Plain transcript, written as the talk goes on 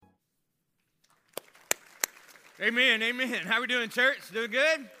Amen, amen. How we doing, church? Doing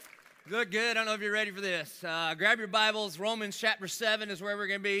good? Good, good. I don't know if you're ready for this. Grab your Bibles. Romans chapter 7 is where we're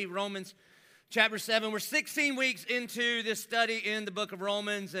going to be. Romans chapter 7. We're 16 weeks into this study in the book of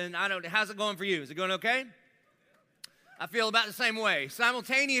Romans, and how's it going for you? Is it going okay? I feel about the same way.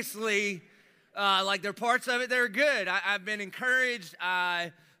 Simultaneously, like there are parts of it that are good. I've been encouraged.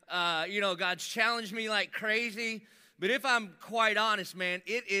 God's challenged me like crazy. But if I'm quite honest, man,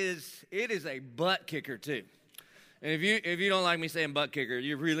 it is a butt kicker too. And if you don't like me saying butt kicker,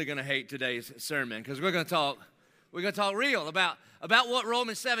 you're really going to hate today's sermon, because we're going to talk real about what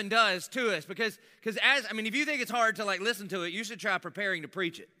Romans 7 does to us. Because if you think it's hard to listen to it, you should try preparing to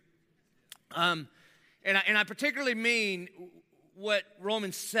preach it. And I particularly mean what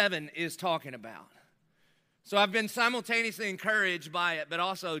Romans 7 is talking about. So I've been simultaneously encouraged by it, but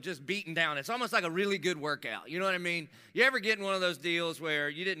also just beaten down. It's almost like a really good workout. You know what I mean? You ever get in one of those deals where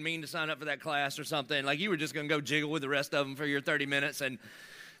you didn't mean to sign up for that class or something? Like you were just going to go jiggle with the rest of them for your 30 minutes and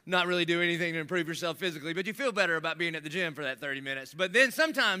not really do anything to improve yourself physically, but you feel better about being at the gym for that 30 minutes. But then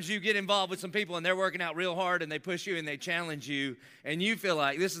sometimes you get involved with some people and they're working out real hard and they push you and they challenge you and you feel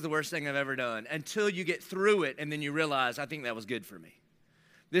like this is the worst thing I've ever done until you get through it and then you realize, I think that was good for me.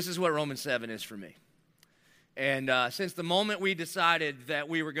 This is what Romans 7 is for me. And since the moment we decided that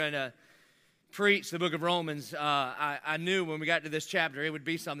we were going to preach the book of Romans, I knew when we got to this chapter it would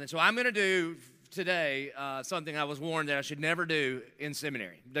be something. So I'm going to do today something I was warned that I should never do in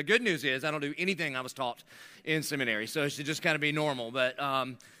seminary. The good news is I don't do anything I was taught in seminary, so it should just kind of be normal. But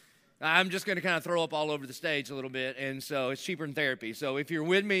I'm just going to kind of throw up all over the stage a little bit, and so it's cheaper than therapy. So if you're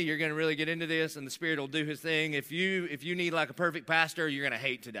with me, you're going to really get into this, and the Spirit will do His thing. If you need like a perfect pastor, you're going to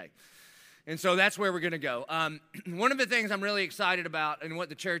hate today. And so that's where we're going to go. One of the things I'm really excited about and what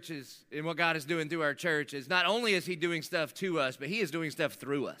the church is and what God is doing through our church is not only is He doing stuff to us, but He is doing stuff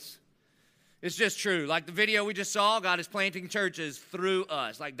through us. It's just true. Like the video we just saw, God is planting churches through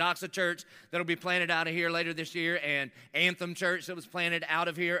us. Like Doxa Church that'll be planted out of here later this year, and Anthem Church that was planted out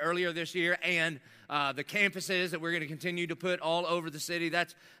of here earlier this year, and the campuses that we're going to continue to put all over the city.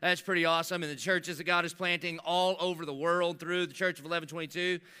 That's pretty awesome. And the churches that God is planting all over the world through the Church of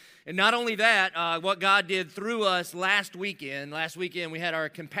 1122. And not only that, what God did through us last weekend we had our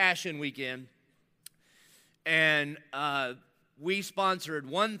Compassion Weekend, and we sponsored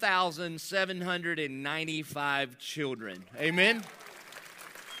 1,795 children. Amen?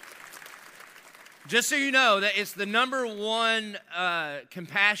 Just so you know, that it's the number one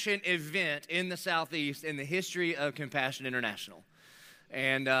compassion event in the Southeast in the history of Compassion International.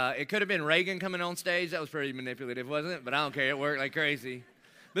 And it could have been Reagan coming on stage. That was pretty manipulative, wasn't it? But I don't care. It worked like crazy.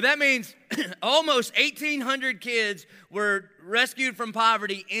 But that means almost 1,800 kids were rescued from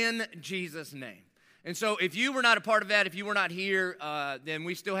poverty in Jesus' name. And so if you were not a part of that, if you were not here, then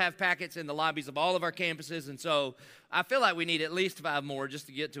we still have packets in the lobbies of all of our campuses. And so I feel like we need at least 5 more just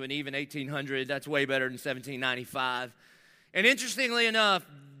to get to an even 1,800. That's way better than 1,795. And interestingly enough,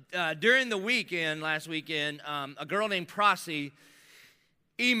 during the weekend, last weekend, a girl named Prosy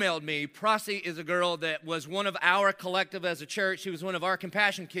emailed me. Prosy is a girl that was one of our collective as a church. She was one of our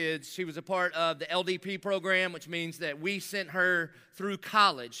compassion kids. She was a part of the LDP program, which means that we sent her through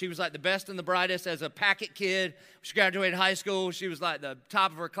college. She was like the best and the brightest as a packet kid. She graduated high school. She was like the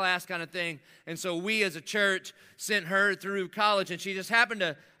top of her class kind of thing. And so we as a church sent her through college. And she just happened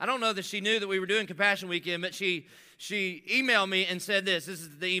to, I don't know that she knew that we were doing Compassion Weekend, but she emailed me and said this. This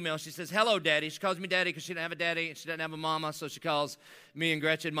is the email. She says, "Hello, Daddy." She calls me Daddy because she didn't have a daddy and she doesn't have a mama, so she calls me and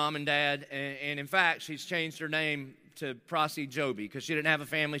Gretchen Mom and Dad. And in fact, she's changed her name to Prosy Joby because she didn't have a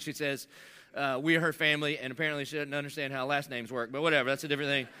family. She says, we are her family, and apparently she doesn't understand how last names work, but whatever. That's a different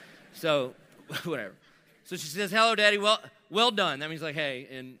thing. So, whatever. So she says, "Hello, Daddy. Well done." That means like, hey,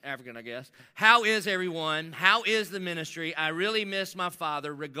 in African, I guess. "How is everyone? How is the ministry? I really miss my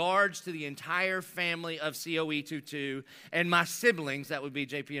father. Regards to the entire family of COE22 and my siblings," that would be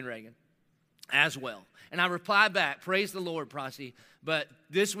JP and Reagan, "as well." And I replied back, "Praise the Lord, Prosy. But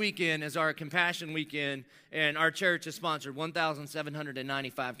this weekend is our Compassion Weekend, and our church has sponsored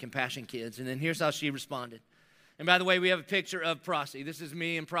 1,795 Compassion kids." And then here's how she responded. And by the way, we have a picture of Prosy. This is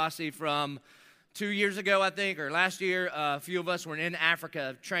me and Prosy from 2 years ago, I think, or last year. A few of us were in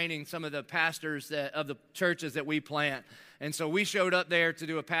Africa training some of the pastors of the churches that we plant. And so we showed up there to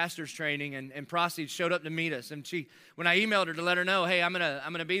do a pastor's training, and Prosy showed up to meet us. And when I emailed her to let her know, "Hey, I'm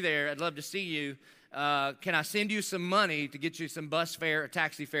gonna be there. I'd love to see you. Can I send you some money to get you some bus fare or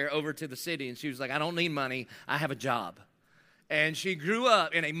taxi fare over to the city?" And she was like, "I don't need money. I have a job." And she grew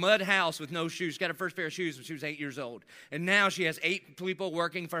up in a mud house with no shoes. She got her first pair of shoes when she was 8 years old. And now she has 8 people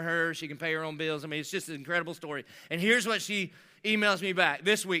working for her. She can pay her own bills. I mean, it's just an incredible story. And here's what she emails me back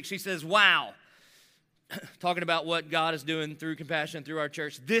this week. She says, "Wow, talking about what God is doing through Compassion, through our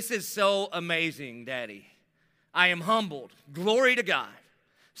church. This is so amazing, Daddy. I am humbled. Glory to God.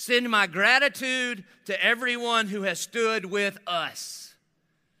 Send my gratitude to everyone who has stood with us.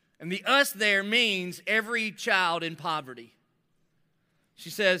 And the us there means every child in poverty. She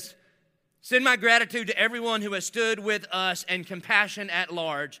says, send my gratitude to everyone who has stood with us and Compassion at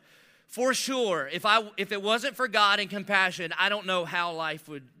large. For sure, if it wasn't for God and Compassion, I don't know how life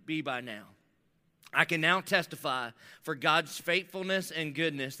would be by now. I can now testify for God's faithfulness and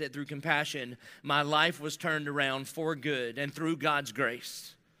goodness that through Compassion, my life was turned around for good, and through God's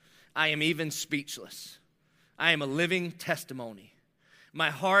grace, I am even speechless. I am a living testimony. My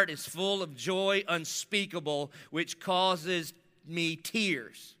heart is full of joy unspeakable, which causes me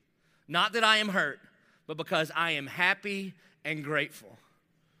tears. Not that I am hurt, but because I am happy and grateful.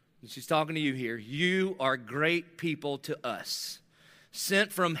 And she's talking to you here. You are great people to us,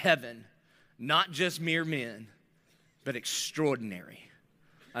 sent from heaven, not just mere men, but extraordinary.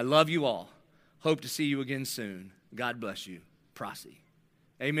 I love you all. Hope to see you again soon. God bless you. Prosy.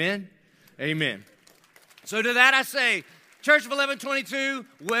 Amen? Amen. So to that I say, Church of 1122,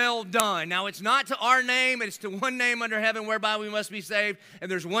 well done. Now, it's not to our name. It's to one name under heaven whereby we must be saved.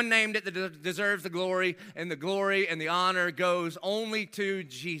 And there's one name that deserves the glory and the honor goes only to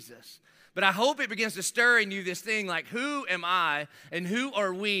Jesus. But I hope it begins to stir in you this thing like, who am I and who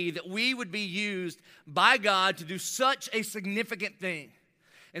are we that we would be used by God to do such a significant thing?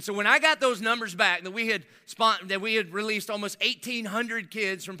 And so when I got those numbers back, that we had released almost 1,800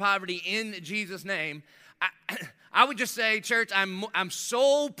 kids from poverty in Jesus' name, I would just say, church, I'm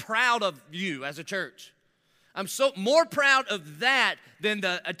so proud of you as a church. I'm so more proud of that than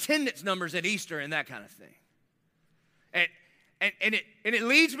the attendance numbers at Easter and that kind of thing. And it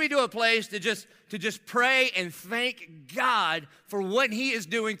leads me to a place to just pray and thank God for what He is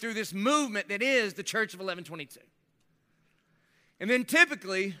doing through this movement that is the Church of 1122. And then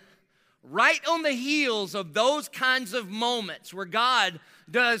typically, right on the heels of those kinds of moments where God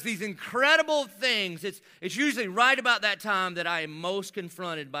does these incredible things, it's usually right about that time that I am most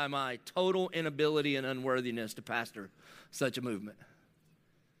confronted by my total inability and unworthiness to pastor such a movement.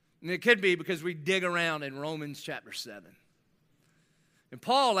 And it could be because we dig around in Romans chapter 7. And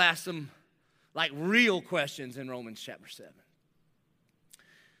Paul asks some like real questions in Romans chapter 7.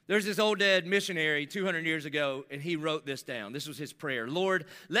 There's this old dead missionary 200 years ago, and he wrote this down. This was his prayer. Lord,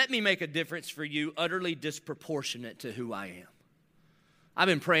 let me make a difference for you utterly disproportionate to who I am. I've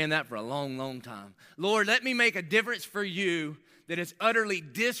been praying that for a long, long time. Lord, let me make a difference for you that is utterly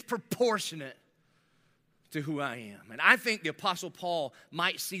disproportionate to who I am. And I think the Apostle Paul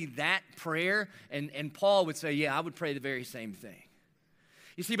might see that prayer, and Paul would say, yeah, I would pray the very same thing.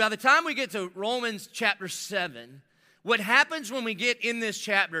 You see, by the time we get to Romans chapter 7, what happens when we get in this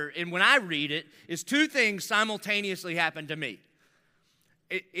chapter, and when I read it, is two things simultaneously happen to me.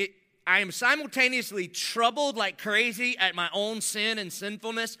 I am simultaneously troubled like crazy at my own sin and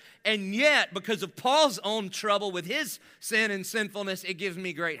sinfulness, and yet, because of Paul's own trouble with his sin and sinfulness, it gives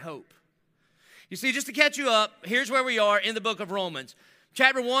me great hope. You see, just to catch you up, here's where we are in the book of Romans.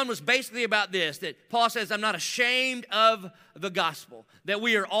 Chapter 1 was basically about this, that Paul says, I'm not ashamed of the gospel, that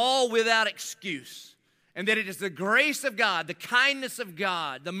we are all without excuse, and that it is the grace of God, the kindness of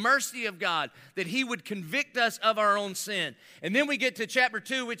God, the mercy of God, that He would convict us of our own sin. And then we get to chapter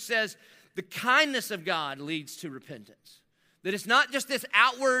 2, which says, the kindness of God leads to repentance. That it's not just this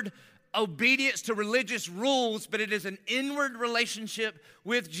outward obedience to religious rules, but it is an inward relationship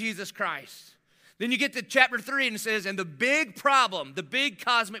with Jesus Christ. Then you get to chapter 3 and it says, and the big problem, the big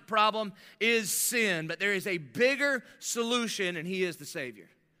cosmic problem is sin. But there is a bigger solution, and He is the Savior.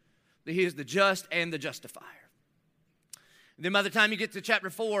 He is the just and the justifier. And then by the time you get to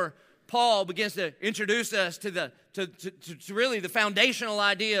chapter 4, Paul begins to introduce us to really the foundational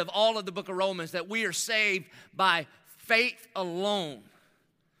idea of all of the book of Romans, that we are saved by faith alone,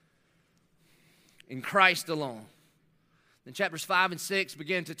 in Christ alone. Then chapters 5 and 6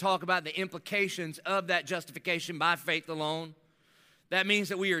 begin to talk about the implications of that justification by faith alone. That means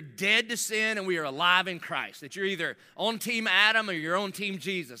that we are dead to sin and we are alive in Christ. That you're either on team Adam or you're on team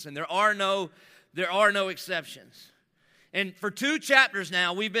Jesus. And there are no exceptions. And for 2 chapters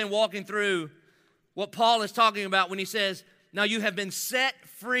now, we've been walking through what Paul is talking about when he says, now you have been set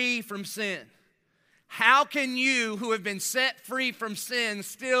free from sin. How can you who have been set free from sin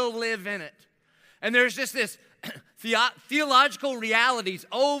still live in it? And there's just this theological realities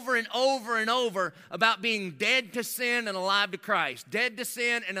over and over and over about being dead to sin and alive to Christ. Dead to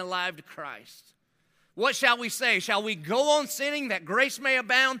sin and alive to Christ. What shall we say? Shall we go on sinning that grace may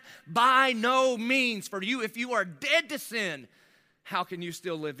abound? By no means. For you, if you are dead to sin, how can you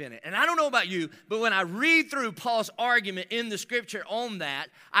still live in it? And I don't know about you, but when I read through Paul's argument in the scripture on that,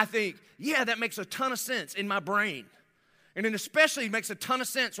 I think, yeah, that makes a ton of sense in my brain. And it especially makes a ton of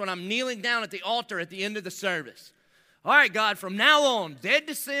sense when I'm kneeling down at the altar at the end of the service. All right, God, from now on, dead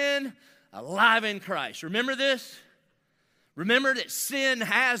to sin, alive in Christ. Remember this? Remember that sin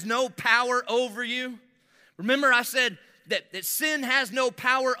has no power over you? Remember I said that sin has no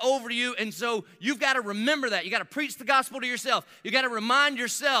power over you, and so you've got to remember that. You got to preach the gospel to yourself. You got to remind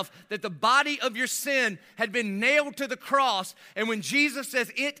yourself that the body of your sin had been nailed to the cross, and when Jesus says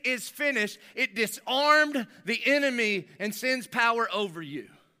it is finished, it disarmed the enemy and sin's power over you.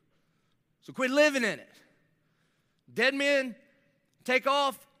 So quit living in it. Dead men take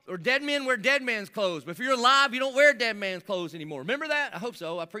off, or dead men wear dead man's clothes. But if you're alive, you don't wear dead man's clothes anymore. Remember that? I hope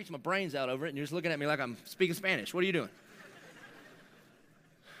so. I preached my brains out over it, and you're just looking at me like I'm speaking Spanish. What are you doing?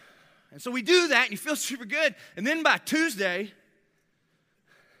 And so we do that, and you feel super good. And then by Tuesday,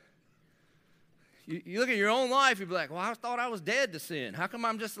 you look at your own life, you'll be like, well, I thought I was dead to sin. How come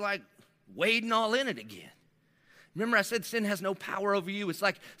I'm just like wading all in it again? Remember I said sin has no power over you? It's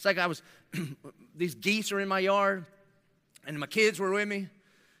like I was, these geese are in my yard, and my kids were with me,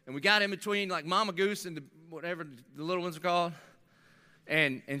 and we got in between like Mama Goose and whatever the little ones are called,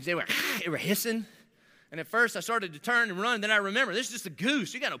 and they were hissing. And at first I started to turn and run. Then I remember, this is just a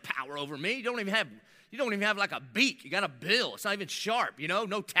goose. You got no power over me. You don't even have like a beak. You got a bill. It's not even sharp,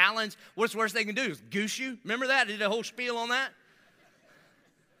 no talons. What's the worst they can do is goose you. Remember that? I did a whole spiel on that.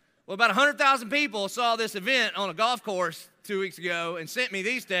 Well, about 100,000 people saw this event on a golf course 2 weeks ago and sent me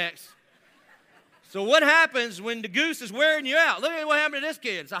these texts. So what happens when the goose is wearing you out? Look at what happened to this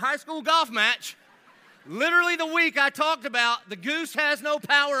kid. It's a high school golf match. Literally the week I talked about the goose has no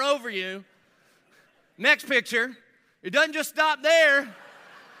power over you. Next picture. It doesn't just stop there.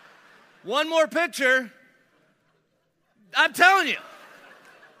 One more picture. I'm telling you.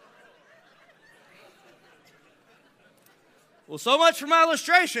 Well, so much for my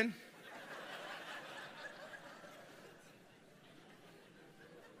illustration.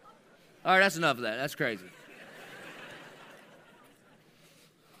 All right, that's enough of that. That's crazy.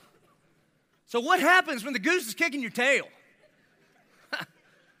 So what happens when the goose is kicking your tail?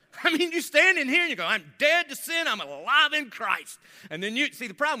 I mean, you stand in here and you go, I'm dead to sin, I'm alive in Christ. And then see,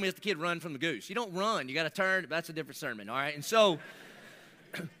 the problem is the kid run from the goose. You don't run, you got to turn. That's a different sermon, all right? And so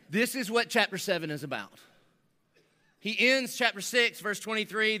this is what chapter 7 is about. He ends chapter 6, verse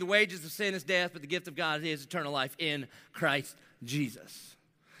 23, the wages of sin is death, but the gift of God is eternal life in Christ Jesus.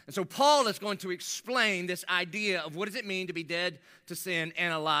 And so Paul is going to explain this idea of what does it mean to be dead to sin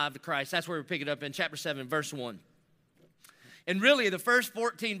and alive to Christ. That's where we pick it up in chapter 7, verse 1. And really, the first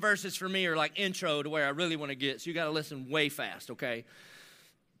 14 verses for me are like intro to where I really want to get, so you got to listen way fast, okay?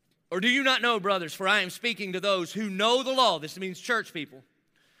 Or do you not know, brothers, for I am speaking to those who know the law, this means church people,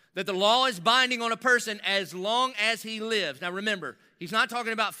 that the law is binding on a person as long as he lives. Now remember, he's not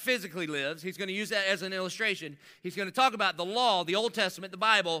talking about physically lives. He's going to use that as an illustration. He's going to talk about the law, the Old Testament, the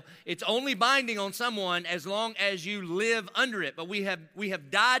Bible. It's only binding on someone as long as you live under it. But we have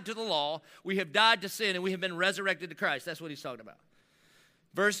died to the law, we have died to sin, and we have been resurrected to Christ. That's what he's talking about.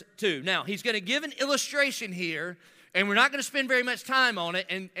 Verse 2. Now, he's going to give an illustration here, and we're not going to spend very much time on it.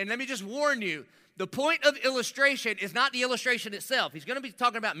 And let me just warn you, the point of illustration is not the illustration itself. He's going to be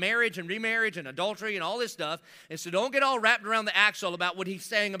talking about marriage and remarriage and adultery and all this stuff. And so don't get all wrapped around the axle about what he's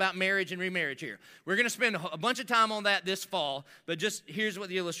saying about marriage and remarriage here. We're going to spend a bunch of time on that this fall, but just here's what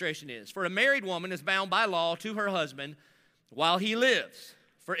the illustration is. For a married woman is bound by law to her husband while he lives.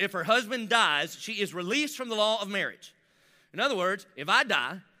 For if her husband dies, she is released from the law of marriage. In other words, if I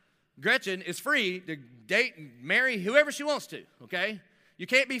die, Gretchen is free to date and marry whoever she wants to, okay? You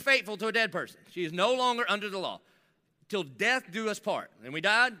can't be faithful to a dead person. She is no longer under the law. Till death do us part. And we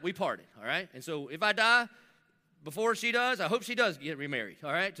died, we parted, all right? And so if I die before she does, I hope she does get remarried,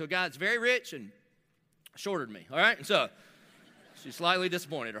 all right? To a guy that's very rich and shorter than me, all right? And so she's slightly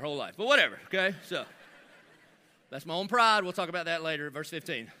disappointed her whole life. But whatever, okay? So that's my own pride. We'll talk about that later, verse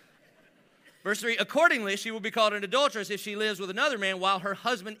 15. Verse 3, accordingly, she will be called an adulteress if she lives with another man while her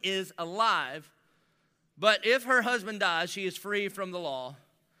husband is alive. But if her husband dies, she is free from the law.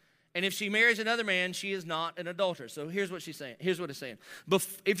 And if she marries another man, she is not an adulteress. So here's what she's saying. Here's what it's saying.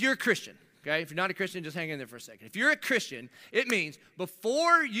 If you're a Christian, okay? If you're not a Christian, just hang in there for a second. If you're a Christian, it means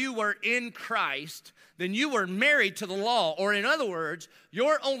before you were in Christ, then you were married to the law. Or in other words,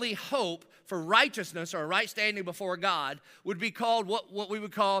 your only hope for righteousness or right standing before God would be called what we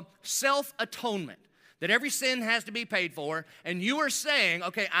would call self-atonement. That every sin has to be paid for, and you are saying,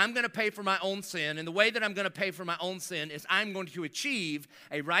 okay, I'm going to pay for my own sin, and the way that I'm going to pay for my own sin is I'm going to achieve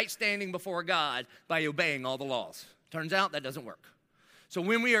a right standing before God by obeying all the laws. Turns out that doesn't work. So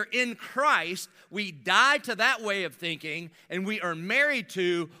when we are in Christ, we die to that way of thinking, and we are married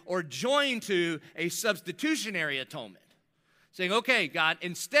to or joined to a substitutionary atonement. Saying, okay, God,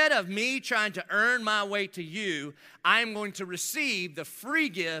 instead of me trying to earn my way to you, I'm going to receive the free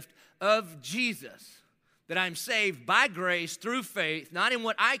gift of Jesus, that I'm saved by grace through faith, not in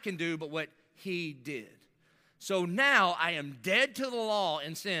what I can do, but what he did. So now I am dead to the law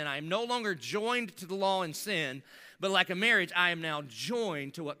and sin. I am no longer joined to the law and sin, but like a marriage, I am now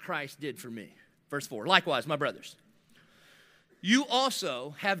joined to what Christ did for me. Verse 4, likewise, my brothers, you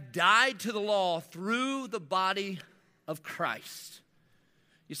also have died to the law through the body of Christ.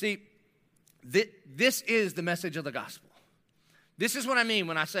 You see, this is the message of the gospel. This is what I mean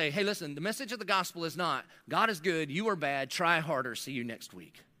when I say, hey, listen, the message of the gospel is not, God is good, you are bad, try harder, see you next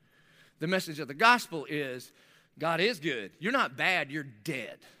week. The message of the gospel is, God is good, you're not bad, you're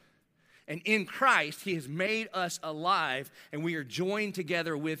dead. And in Christ, he has made us alive, and we are joined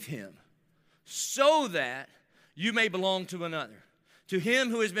together with him, so that you may belong to another. To him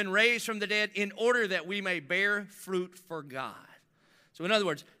who has been raised from the dead, in order that we may bear fruit for God. So in other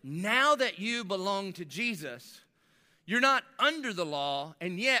words, now that you belong to Jesus, you're not under the law,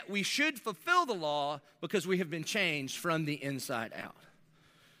 and yet we should fulfill the law because we have been changed from the inside out.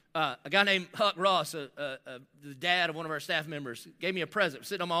 A guy named Huck Ross, the dad of one of our staff members, gave me a present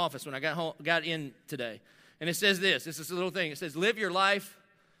sitting in my office when I got in today. And it says this is a little thing. It says, live your life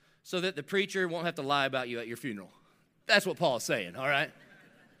so that the preacher won't have to lie about you at your funeral. That's what Paul's saying, all right?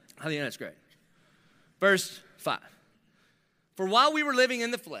 I think that's great. Verse 5. For while we were living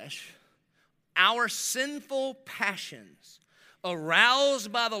in the flesh, our sinful passions,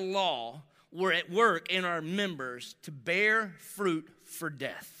 aroused by the law, were at work in our members to bear fruit for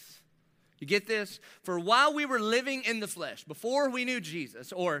death. You get this? For while we were living in the flesh, before we knew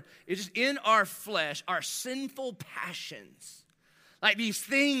Jesus, or it's just in our flesh, our sinful passions, like these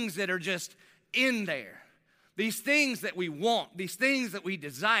things that are just in there, these things that we want, these things that we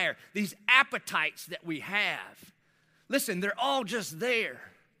desire, these appetites that we have. Listen, they're all just there.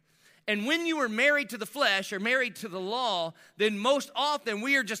 And when you are married to the flesh or married to the law, then most often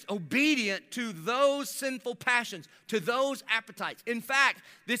we are just obedient to those sinful passions, to those appetites. In fact,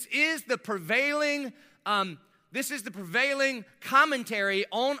 this is the prevailing commentary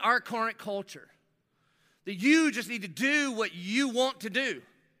on our current culture. That you just need to do what you want to do.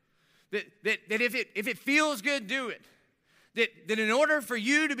 That if it feels good, do it. That in order for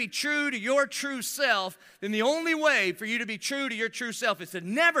you to be true to your true self, then the only way for you to be true to your true self is to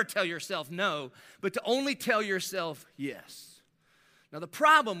never tell yourself no, but to only tell yourself yes. Now the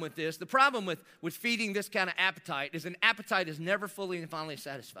problem with this, the problem with feeding this kind of appetite is an appetite is never fully and finally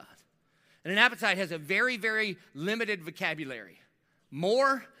satisfied. And an appetite has a very, very limited vocabulary.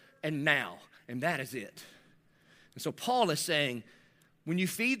 More and now, and that is it. And so Paul is saying, when you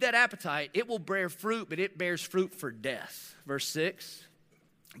feed that appetite, it will bear fruit, but it bears fruit for death. Verse 6,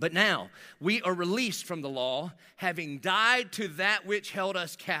 but now we are released from the law, having died to that which held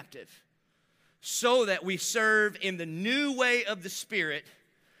us captive, so that we serve in the new way of the Spirit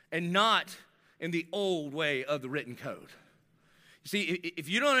and not in the old way of the written code. You see, if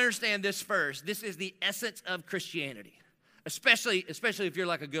you don't understand this first, this is the essence of Christianity, especially if you're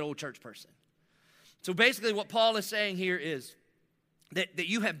like a good old church person. So basically what Paul is saying here is, that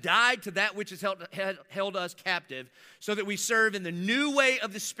you have died to that which has held us captive, so that we serve in the new way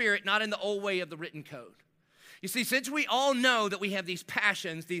of the Spirit, not in the old way of the written code. You see, since we all know that we have these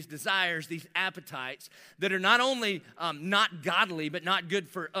passions, these desires, these appetites that are not only not godly, but not good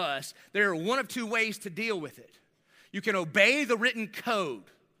for us, there are one of two ways to deal with it. You can obey the written code.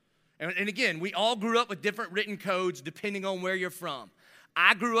 And again, we all grew up with different written codes depending on where you're from.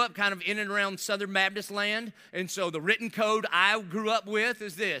 I grew up kind of in and around Southern Baptist land, and so the written code I grew up with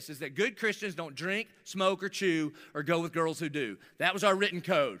is that good Christians don't drink, smoke, or chew, or go with girls who do. That was our written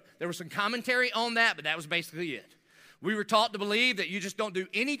code. There was some commentary on that, but that was basically it. We were taught to believe that you just don't do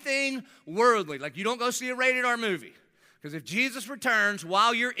anything worldly, like you don't go see a rated R movie. Because if Jesus returns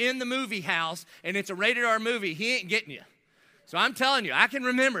while you're in the movie house and it's a rated R movie, he ain't getting you. So I'm telling you, I can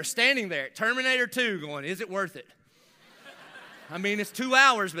remember standing there at Terminator 2 going, is it worth it? I mean, it's 2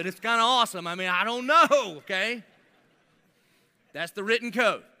 hours, but it's kind of awesome. I mean, I don't know, okay? That's the written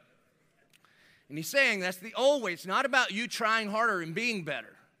code. And he's saying that's the old way. It's not about you trying harder and being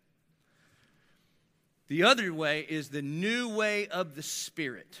better. The other way is the new way of the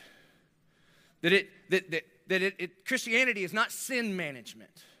Spirit. Christianity is not sin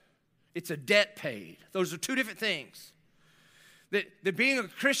management. It's a debt paid. Those are two different things. That being a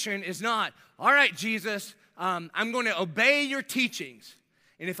Christian is not, all right, Jesus, I'm going to obey your teachings.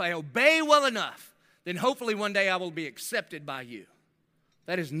 And if I obey well enough, then hopefully one day I will be accepted by you.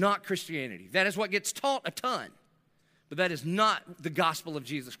 That is not Christianity. That is what gets taught a ton, but that is not the gospel of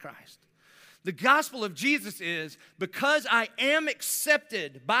Jesus Christ. The gospel of Jesus is, because I am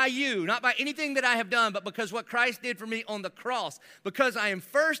accepted by you, not by anything that I have done, but because what Christ did for me on the cross, because I am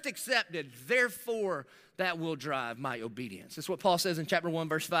first accepted, therefore that will drive my obedience. That's what Paul says in chapter 1,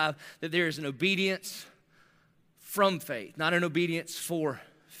 verse 5, that there is an obedience from faith, not an obedience for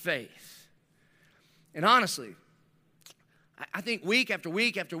faith. And honestly, I think week after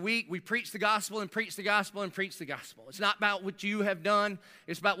week after week, we preach the gospel and preach the gospel and preach the gospel. It's not about what you have done.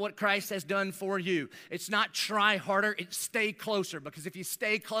 It's about what Christ has done for you. It's not try harder. It's stay closer. Because if you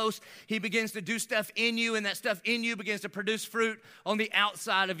stay close, he begins to do stuff in you, and that stuff in you begins to produce fruit on the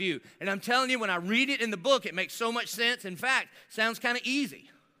outside of you. And I'm telling you, when I read it in the book, it makes so much sense. In fact, it sounds kind of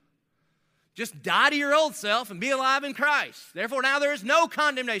easy. Just die to your old self and be alive in Christ. Therefore, now there is no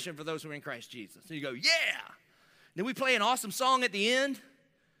condemnation for those who are in Christ Jesus. And you go, yeah. Then we play an awesome song at the end.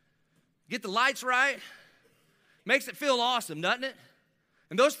 Get the lights right. Makes it feel awesome, doesn't it?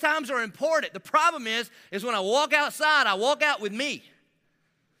 And those times are important. The problem is when I walk outside, I walk out with me.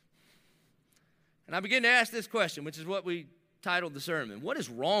 And I begin to ask this question, which is what we titled the sermon. What is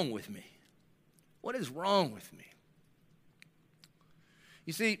wrong with me? What is wrong with me?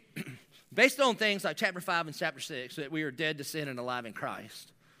 You see, based on things like chapter 5 and chapter 6, that we are dead to sin and alive in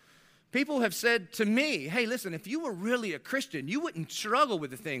Christ, people have said to me, hey, listen, if you were really a Christian, you wouldn't struggle with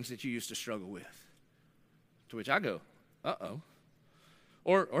the things that you used to struggle with. To which I go, uh-oh.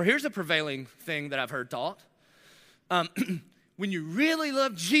 Or here's a prevailing thing that I've heard taught. When you really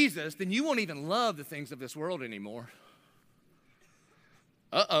love Jesus, then you won't even love the things of this world anymore.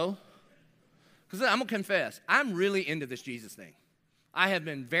 Uh-oh. Because I'm going to confess, I'm really into this Jesus thing. I have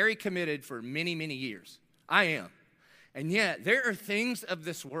been very committed for many, many years. I am. And yet, there are things of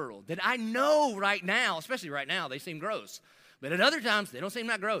this world that I know right now, especially right now, they seem gross. But at other times, they don't seem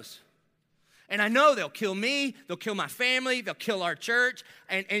that gross. And I know they'll kill me, they'll kill my family, they'll kill our church.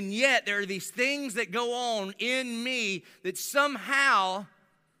 And yet, there are these things that go on in me that somehow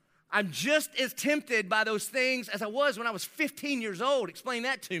I'm just as tempted by those things as I was when I was 15 years old. Explain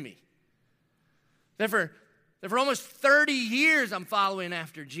that to me. That for almost 30 years I'm following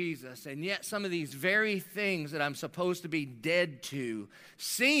after Jesus, and yet some of these very things that I'm supposed to be dead to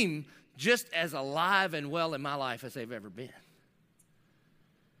seem just as alive and well in my life as they've ever been.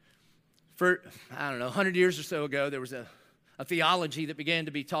 For, 100 years or so ago, there was a theology that began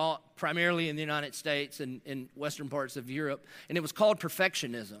to be taught primarily in the United States and in western parts of Europe, and it was called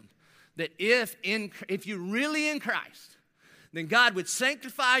perfectionism. That if you're really in Christ, then God would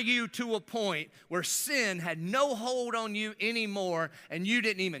sanctify you to a point where sin had no hold on you anymore, and you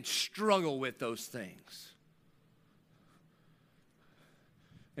didn't even struggle with those things.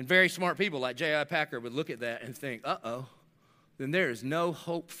 And very smart people like J.I. Packer would look at that and think, uh-oh, then there is no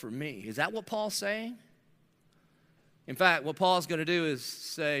hope for me. Is that what Paul's saying? In fact, what Paul's going to do is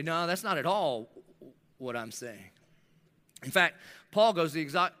say, no, that's not at all what I'm saying. In fact, Paul goes the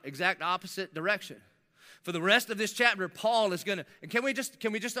exact opposite direction. For the rest of this chapter, Paul is going to, and can we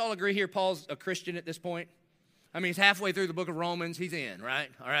just all agree here, Paul's a Christian at this point? I mean, he's halfway through the book of Romans. He's in, right?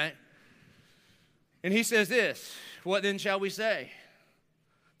 All right? And he says this, what then shall we say?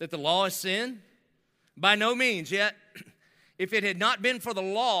 That the law is sin? By no means, yet if it had not been for the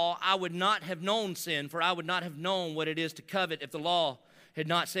law, I would not have known sin, for I would not have known what it is to covet if the law had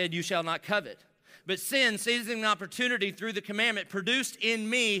not said, you shall not covet. But sin, seizing an opportunity through the commandment, produced in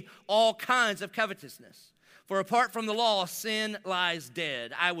me all kinds of covetousness. For apart from the law, sin lies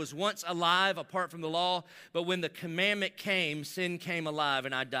dead. I was once alive apart from the law, but when the commandment came, sin came alive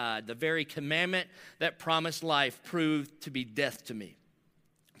and I died. The very commandment that promised life proved to be death to me.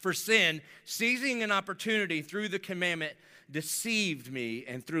 For sin, seizing an opportunity through the commandment, deceived me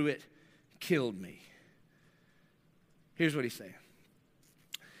and through it killed me. Here's what he's saying.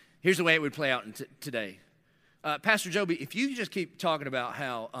 Here's the way it would play out today. Pastor Joby, if you just keep talking about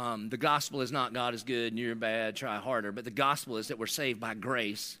how the gospel is not God is good and you're bad, try harder, but the gospel is that we're saved by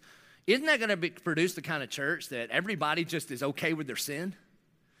grace, isn't that going to produce the kind of church that everybody just is okay with their sin?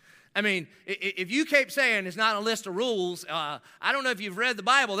 I mean, if you keep saying it's not a list of rules, I don't know if you've read the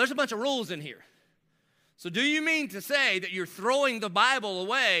Bible, there's a bunch of rules in here. So do you mean to say that you're throwing the Bible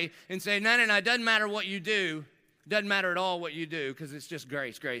away and saying, no, it doesn't matter what you do, it doesn't matter at all what you do because it's just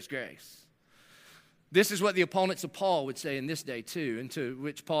grace, grace, grace? This is what the opponents of Paul would say in this day too, and to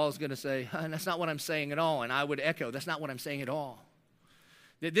which Paul is going to say, that's not what I'm saying at all. And I would echo, that's not what I'm saying at all.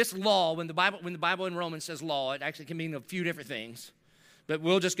 That this law, when the Bible in Romans says law, it actually can mean a few different things. But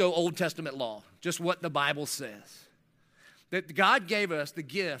we'll just go Old Testament law, just what the Bible says. that God gave us the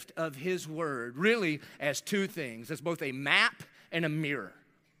gift of His Word really as two things, as both a map and a mirror.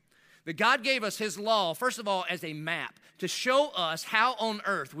 That God gave us His law, first of all, as a map to show us how on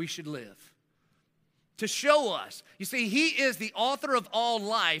earth we should live. To show us. You see, He is the author of all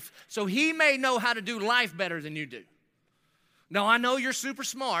life, so He may know how to do life better than you do. Now, I know you're super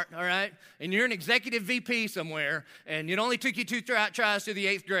smart, all right, and you're an executive VP somewhere, and it only took you 2 tries to the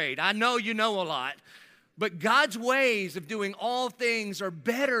 8th grade. I know you know a lot, but God's ways of doing all things are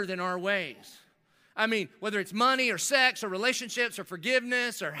better than our ways. I mean, whether it's money or sex or relationships or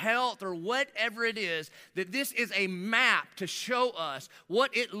forgiveness or health or whatever it is, that this is a map to show us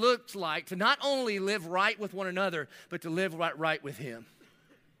what it looks like to not only live right with one another, but to live right with Him.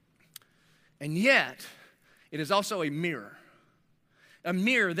 And yet, it is also a mirror. A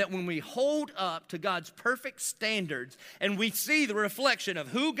mirror that when we hold up to God's perfect standards and we see the reflection of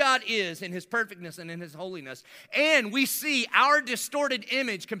who God is in His perfectness and in His holiness, and we see our distorted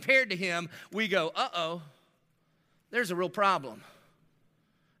image compared to Him, we go, uh-oh, there's a real problem.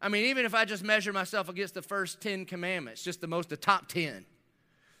 I mean, even if I just measure myself against the first 10 commandments, just the top 10,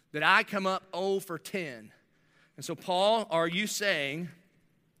 that I come up 0 for 10. And so, Paul, are you saying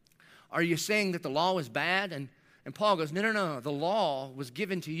that the law is bad? And Paul goes, no. The law was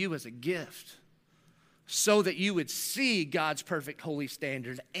given to you as a gift so that you would see God's perfect holy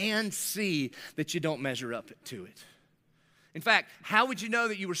standard and see that you don't measure up to it. In fact, how would you know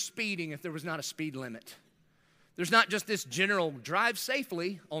that you were speeding if there was not a speed limit? There's not just this general drive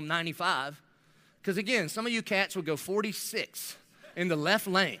safely on 95. Because again, some of you cats would go 46 in the left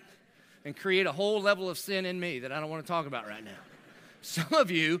lane and create a whole level of sin in me that I don't want to talk about right now. Some of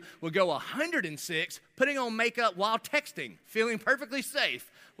you will go 106 putting on makeup while texting, feeling perfectly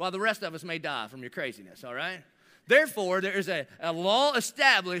safe, while the rest of us may die from your craziness, all right? Therefore, there is a law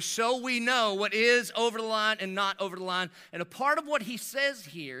established so we know what is over the line and not over the line. And a part of what he says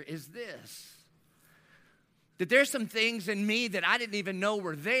here is this, that there's some things in me that I didn't even know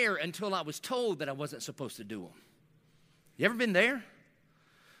were there until I was told that I wasn't supposed to do them. You ever been there?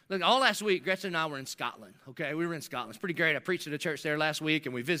 Look, all last week, Gretchen and I were in Scotland, okay? We were in Scotland. It's pretty great. I preached at a church there last week,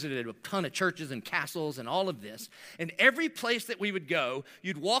 and we visited a ton of churches and castles and all of this. And every place that we would go,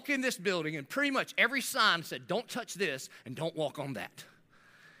 you'd walk in this building, and pretty much every sign said, don't touch this and don't walk on that.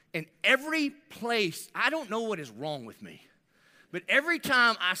 And every place, I don't know what is wrong with me, but every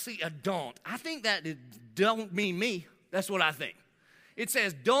time I see a don't, I think that it don't mean me. That's what I think. It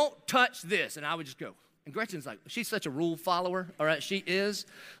says, don't touch this, and I would just go. And Gretchen's like, she's such a rule follower, all right? She is.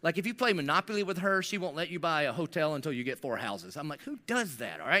 Like, if you play Monopoly with her, she won't let you buy a hotel until you get 4 houses. I'm like, who does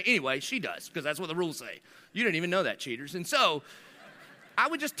that, all right? Anyway, she does, because that's what the rules say. You didn't even know that, cheaters. And so I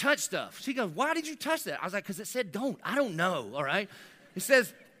would just touch stuff. She goes, why did you touch that? I was like, because it said don't. I don't know, all right? It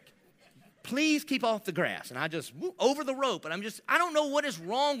says, please keep off the grass. And I just, over the rope. And I don't know what is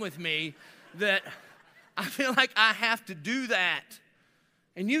wrong with me that I feel like I have to do that.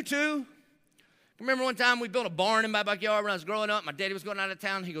 And you too? Remember one time we built a barn in my backyard when I was growing up. My daddy was going out of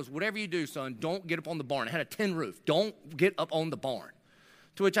town. He goes, whatever you do, son, don't get up on the barn. It had a tin roof. Don't get up on the barn.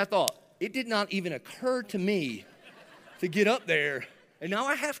 To which I thought, it did not even occur to me to get up there. And now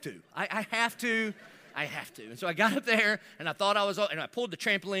I have to. I have to. And so I got up there, and I thought and I pulled the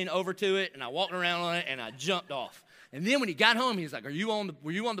trampoline over to it, and I walked around on it, and I jumped off. And then when he got home, he's like, were you on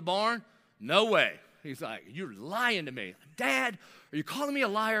the barn? No way. He's like, you're lying to me. Dad, are you calling me a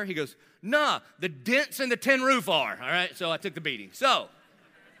liar? He goes, nah, the dents in the tin roof are. All right, so I took the beating. So,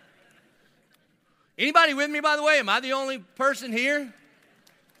 anybody with me, by the way? Am I the only person here?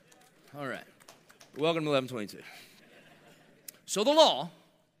 All right. Welcome to 1122. So the law,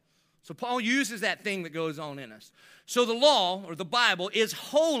 so Paul uses that thing that goes on in us. So the law, or the Bible, is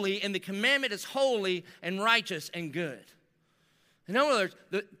holy, and the commandment is holy and righteous and good. In other words,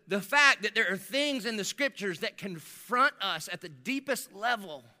 the fact that there are things in the Scriptures that confront us at the deepest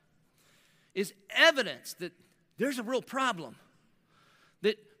level is evidence that there's a real problem.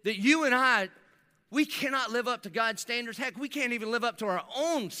 That you and I, we cannot live up to God's standards. Heck, we can't even live up to our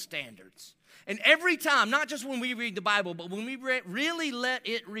own standards. And every time, not just when we read the Bible, but when we really let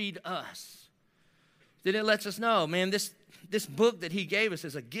it read us, then it lets us know, man, this book that He gave us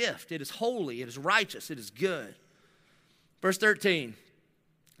is a gift. It is holy. It is righteous. It is good. Verse 13,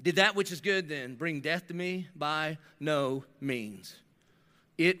 did that which is good then bring death to me? By no means.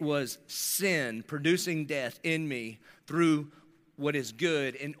 It was sin producing death in me through what is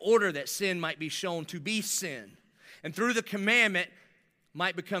good, in order that sin might be shown to be sin, and through the commandment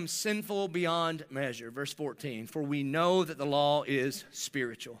might become sinful beyond measure. Verse 14, for we know that the law is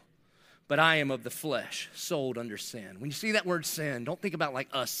spiritual, but I am of the flesh, sold under sin. When you see that word sin, don't think about like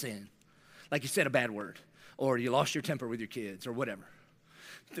a sin, like you said a bad word. or you lost your temper with your kids or whatever.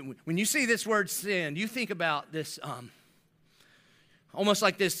 When you see this word sin, you think about this almost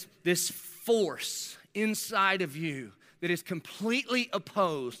like this force inside of you that is completely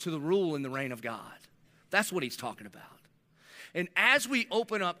opposed to the rule and the reign of God. That's what he's talking about. And as we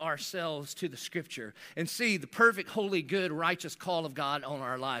open up ourselves to the Scripture and see the perfect, holy, good, righteous call of God on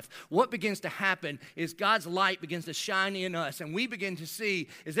our life, what begins to happen is God's light begins to shine in us, and we begin to see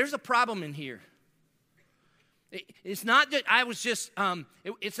is there's a problem in here. It's not that I was just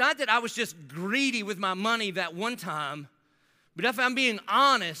greedy with my money that one time, but if I'm being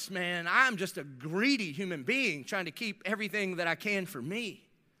honest, man, I'm just a greedy human being trying to keep everything that I can for me.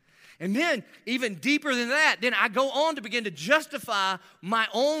 And then, even deeper than that, then I go on to begin to justify my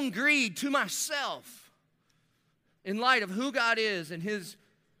own greed to myself in light of who God is and His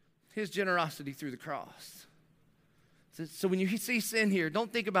generosity through the cross. So when you see sin here,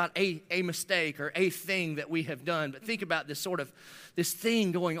 don't think about a mistake or a thing that we have done, but think about this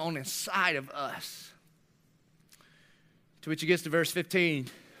thing going on inside of us. To which he gets to verse 15,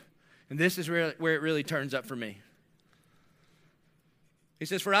 and this is where it really turns up for me. He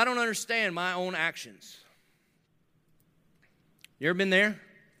says, "For I don't understand my own actions." You ever been there?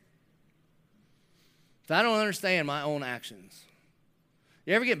 So I don't understand my own actions.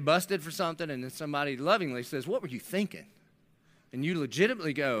 You ever get busted for something and then somebody lovingly says, "What were you thinking?" And you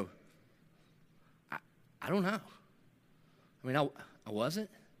legitimately go, I don't know. I mean, I wasn't.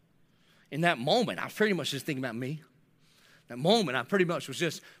 In that moment, I was pretty much just thinking about me. That moment, I pretty much was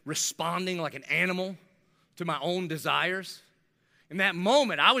just responding like an animal to my own desires. In that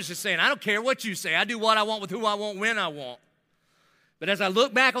moment, I was just saying, I don't care what you say. I do what I want with who I want when I want. But as I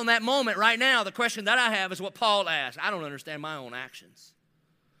look back on that moment right now, the question that I have is what Paul asked. I don't understand my own actions.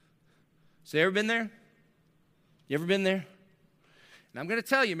 So you ever been there? You ever been there? And I'm going to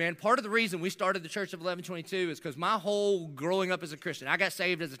tell you, man, part of the reason we started the Church of 1122 is because my whole growing up as a Christian, I got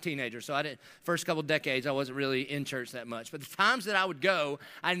saved as a teenager, so first couple decades, I wasn't really in church that much. But the times that I would go,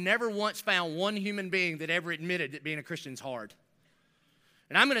 I never once found one human being that ever admitted that being a Christian is hard.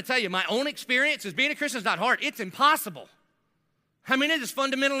 And I'm going to tell you, my own experience is being a Christian is not hard. It's impossible. I mean, it is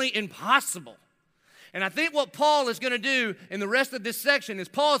fundamentally impossible. And I think what Paul is going to do in the rest of this section is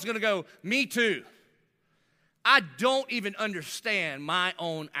Paul is going to go, me too. I don't even understand my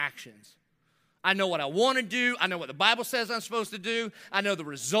own actions. I know what I want to do. I know what the Bible says I'm supposed to do. I know the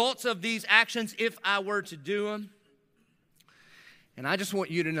results of these actions if I were to do them. And I just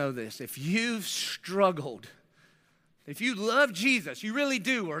want you to know this. If you've struggled, if you love Jesus, you really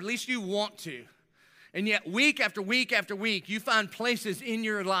do, or at least you want to, and yet week after week after week, you find places in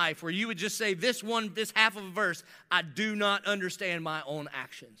your life where you would just say this half of a verse, I do not understand my own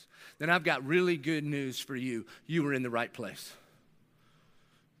actions, then I've got really good news for you. You were in the right place.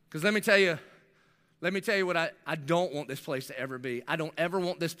 Because let me tell you what I don't want this place to ever be. I don't ever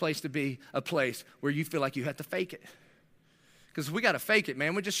want this place to be a place where you feel like you have to fake it. Because if we got to fake it,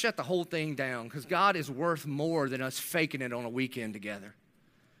 man, we just shut the whole thing down because God is worth more than us faking it on a weekend together.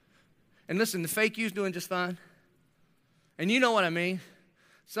 And listen, the fake you's doing just fine. And you know what I mean.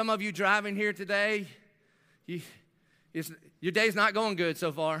 Some of you driving here today, your day's not going good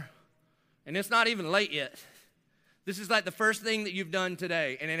so far. And it's not even late yet. This is like the first thing that you've done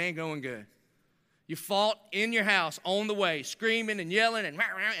today, and it ain't going good. You fought in your house on the way, screaming and yelling,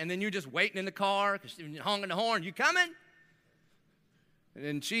 and then you're just waiting in the car, honking the horn. You coming? And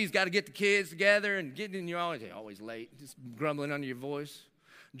then she's got to get the kids together and you're always late, just grumbling under your voice.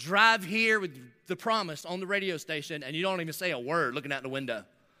 Drive here with the promise on the radio station, and you don't even say a word looking out the window.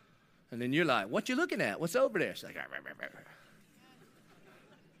 And then you're like, what you looking at? What's over there? She's like,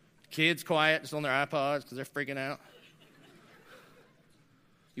 kids quiet, just on their iPods because they're freaking out.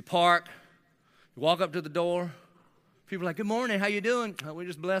 You park, you walk up to the door. People are like, good morning, how you doing? Oh, we're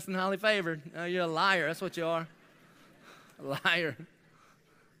just blessed and highly favored. Oh, you're a liar, that's what you are. A liar.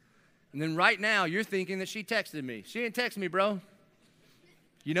 And then right now, you're thinking that she texted me. She didn't text me, bro.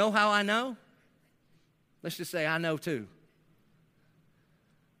 You know how I know? Let's just say I know too.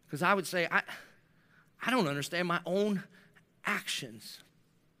 Because I would say, I don't understand my own actions.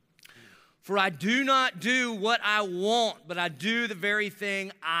 For I do not do what I want, but I do the very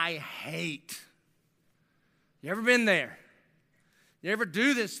thing I hate. You ever been there? You ever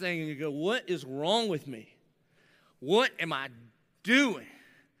do this thing and you go, what is wrong with me? What am I doing?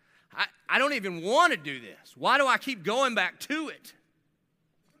 I don't even want to do this. Why do I keep going back to it?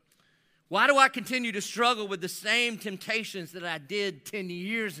 Why do I continue to struggle with the same temptations that I did 10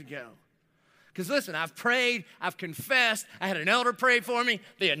 years ago? Because listen, I've prayed, I've confessed, I had an elder pray for me,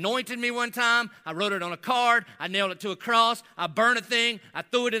 they anointed me one time, I wrote it on a card, I nailed it to a cross, I burned a thing, I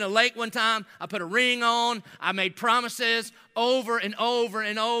threw it in a lake one time, I put a ring on, I made promises over and over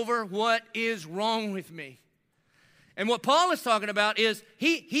and over. What is wrong with me? And what Paul is talking about is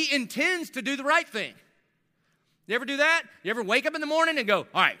he intends to do the right thing. You ever do that? You ever wake up in the morning and go,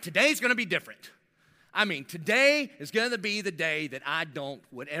 all right, today's going to be different. I mean, today is going to be the day that I don't,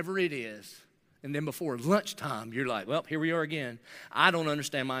 whatever it is. And then before lunchtime, you're like, well, here we are again. I don't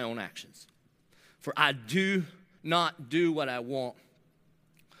understand my own actions. For I do not do what I want,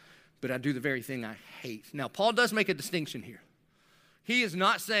 but I do the very thing I hate. Now, Paul does make a distinction here. He is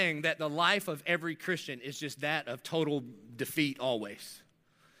not saying that the life of every Christian is just that of total defeat always.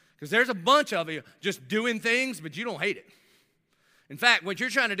 Because there's a bunch of you just doing things, but you don't hate it. In fact, what you're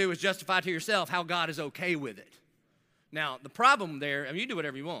trying to do is justify to yourself how God is okay with it. Now, the problem there, I mean, you do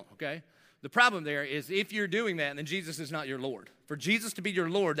whatever you want, okay? The problem there is if you're doing that, then Jesus is not your Lord. For Jesus to be your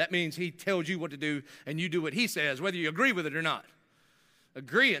Lord, that means he tells you what to do, and you do what he says, whether you agree with it or not.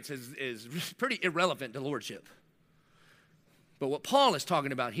 Agreeance is pretty irrelevant to lordship. But what Paul is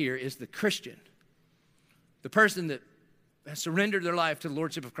talking about here is the Christian, the person that has surrendered their life to the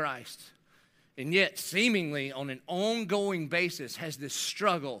lordship of Christ, and yet seemingly on an ongoing basis has this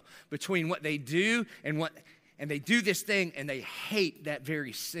struggle between what they do and they do this thing and they hate that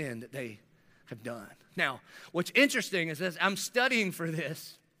very sin that they have done. Now, what's interesting is as I'm studying for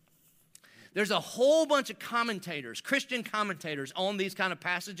this, there's a whole bunch of commentators, Christian commentators on these kind of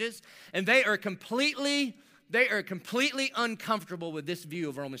passages, and they are completely uncomfortable with this view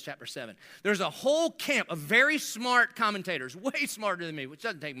of Romans chapter 7. There's a whole camp of very smart commentators, way smarter than me, which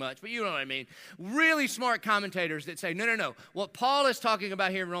doesn't take much, but you know what I mean. Really smart commentators that say, no. What Paul is talking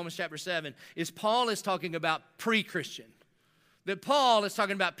about here in Romans chapter 7 is Paul is talking about pre-Christian. That Paul is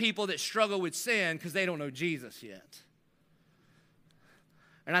talking about people that struggle with sin because they don't know Jesus yet.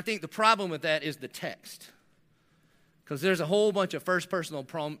 And I think the problem with that is the text. Because there's a whole bunch of first personal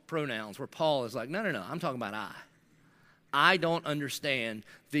pronouns where Paul is like, no, I'm talking about I. I don't understand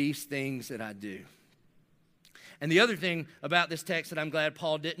these things that I do. And the other thing about this text that I'm glad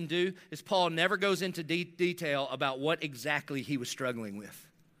Paul didn't do is Paul never goes into detail about what exactly he was struggling with.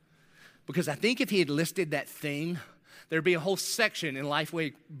 Because I think if he had listed that thing, there'd be a whole section in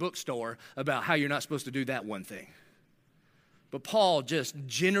Lifeway bookstore about how you're not supposed to do that one thing. But Paul, just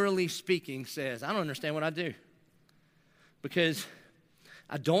generally speaking, says, I don't understand what I do. Because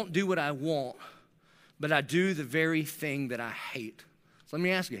I don't do what I want, but I do the very thing that I hate. So let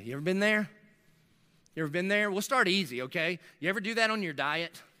me ask you, you ever been there? You ever been there? We'll start easy, okay? You ever do that on your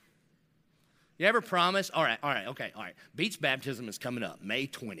diet? You ever promise? All right. Beach baptism is coming up, May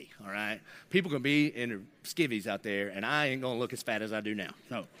 20, all right? People going to be in their skivvies out there, and I ain't going to look as fat as I do now.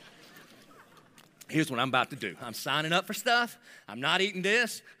 No. Here's what I'm about to do. I'm signing up for stuff. I'm not eating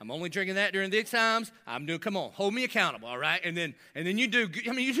this. I'm only drinking that during these times. Come on, hold me accountable, all right? And then you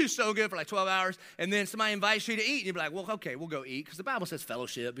do so good for like 12 hours, and then somebody invites you to eat, and you'll be like, well, okay, we'll go eat, because the Bible says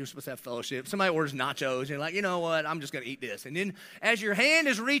fellowship. You're supposed to have fellowship. Somebody orders nachos, and you're like, you know what? I'm just going to eat this. And then as your hand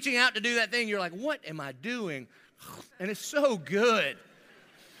is reaching out to do that thing, you're like, what am I doing? And it's so good.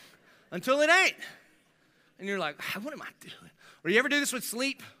 Until it ain't. And you're like, what am I doing? Or you ever do this with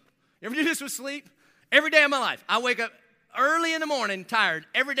sleep? Every day of my life, I wake up early in the morning, tired,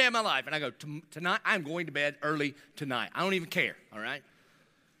 every day of my life, and I go, tonight, I'm going to bed early tonight. I don't even care, all right?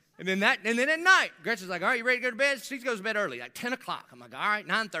 And then at night, Gretchen's like, all right, you ready to go to bed? She goes to bed early, like 10 o'clock. I'm like, all right,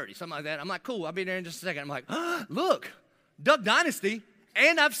 9:30, something like that. I'm like, cool, I'll be there in just a second. I'm like, look, Duck Dynasty,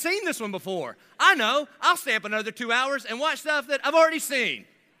 and I've seen this one before. I know, I'll stay up another 2 hours and watch stuff that I've already seen.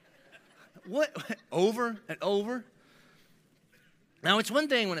 What? Over and over? Now, it's one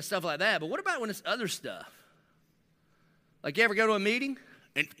thing when it's stuff like that, but what about when it's other stuff? Like, you ever go to a meeting,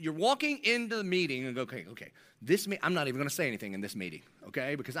 and you're walking into the meeting and go, okay, I'm not even going to say anything in this meeting,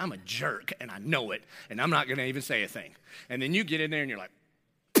 okay, because I'm a jerk, and I know it, and I'm not going to even say a thing. And then you get in there, and you're like,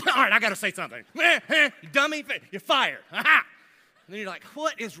 all right, I got to say something. You dummy, you're fired. Aha! And then you're like,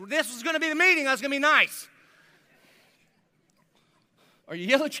 this was going to be the meeting. I was going to be nice. Or you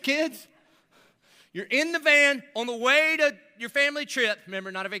yell at your kids. You're in the van on the way to your family trip.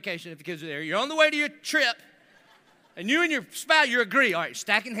 Remember, not a vacation if the kids are there. You're on the way to your trip, and you and your spouse, you agree. All right,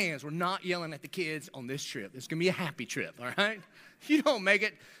 stacking hands. We're not yelling at the kids on this trip. It's going to be a happy trip, all right? You don't make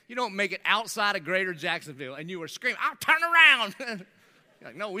it outside of Greater Jacksonville, and you are screaming, I'll turn around. You're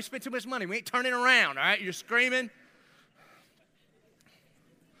like, no, we spent too much money. We ain't turning around, all right? You're screaming.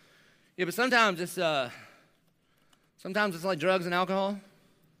 Yeah, but sometimes it's like drugs and alcohol.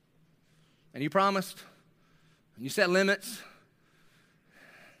 And you promised, and you set limits,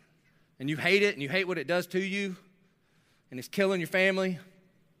 and you hate it and you hate what it does to you and it's killing your family,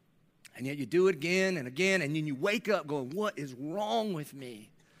 and yet you do it again and again, and then you wake up going, what is wrong with me?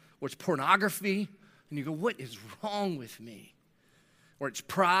 Or it's pornography, and you go, what is wrong with me? Or it's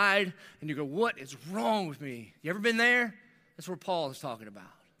pride, and you go, what is wrong with me? You ever been there? That's what Paul is talking about.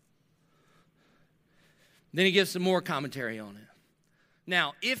 Then he gives some more commentary on it.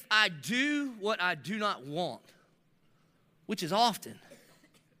 Now, if I do what I do not want, which is often,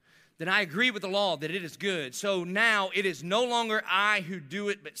 then I agree with the law that it is good. So now it is no longer I who do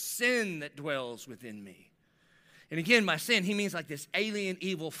it, but sin that dwells within me. And again, by sin, he means like this alien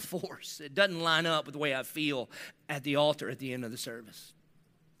evil force. It doesn't line up with the way I feel at the altar at the end of the service.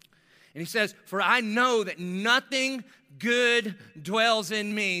 And he says, for I know that nothing good dwells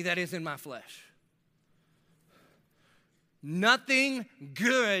in me that is in my flesh. Nothing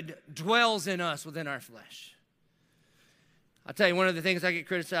good dwells in us within our flesh. I'll tell you, one of the things I get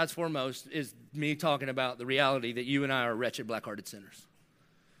criticized for most is me talking about the reality that you and I are wretched, black-hearted sinners.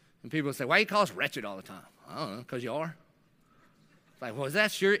 And people say, why do you call us wretched all the time? I don't know, because you are. Like, well, is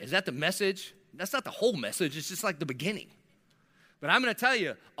that the message? That's not the whole message. It's just like the beginning. But I'm going to tell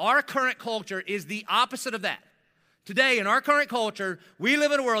you, our current culture is the opposite of that. Today, in our current culture, we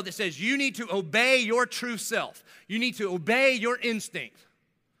live in a world that says you need to obey your true self. You need to obey your instinct.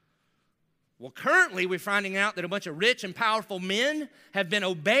 Well, currently, we're finding out that a bunch of rich and powerful men have been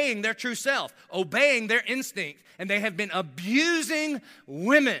obeying their true self, obeying their instinct, and they have been abusing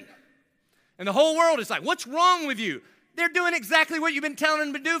women. And the whole world is like, what's wrong with you? They're doing exactly what you've been telling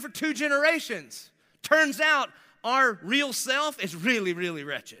them to do for 2 generations. Turns out our real self is really, really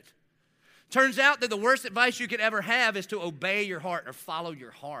wretched. Turns out that the worst advice you could ever have is to obey your heart or follow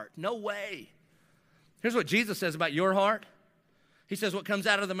your heart. No way. Here's what Jesus says about your heart. He says what comes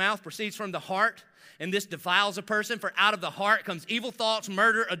out of the mouth proceeds from the heart, and this defiles a person. For out of the heart comes evil thoughts,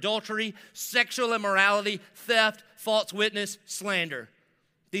 murder, adultery, sexual immorality, theft, false witness, slander.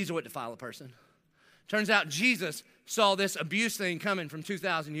 These are what defile a person. Turns out Jesus saw this abuse thing coming from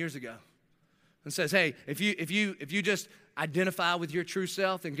 2,000 years ago and says, hey, if you just identify with your true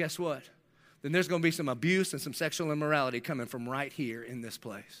self, then guess what? Then there's going to be some abuse and some sexual immorality coming from right here in this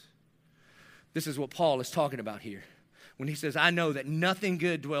place. This is what Paul is talking about here when he says, I know that nothing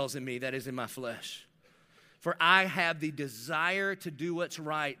good dwells in me that is in my flesh. For I have the desire to do what's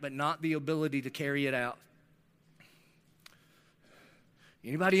right, but not the ability to carry it out.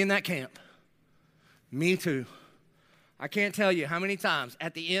 Anybody in that camp? Me too. I can't tell you how many times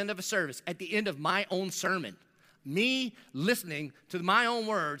at the end of a service, at the end of my own sermon, me listening to my own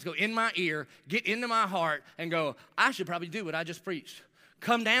words go in my ear, get into my heart, and go, I should probably do what I just preached.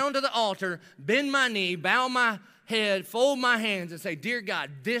 Come down to the altar, bend my knee, bow my head, fold my hands, and say, dear God,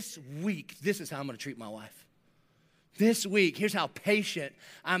 this week, this is how I'm going to treat my wife. This week, here's how patient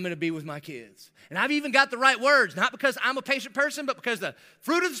I'm going to be with my kids. And I've even got the right words, not because I'm a patient person, but because the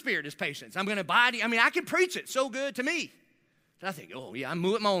fruit of the Spirit is patience. I'm going to abide. I mean, I can preach it so good to me. And I think, oh, yeah, I'm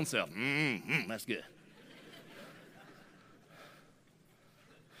moving my own self. That's good.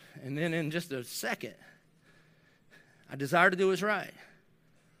 And then in just a second, I desire to do what's right,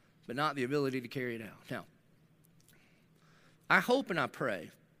 but not the ability to carry it out. Now, I hope and I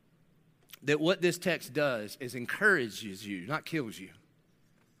pray that what this text does is encourages you, not kills you.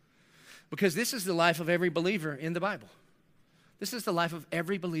 Because this is the life of every believer in the Bible. This is the life of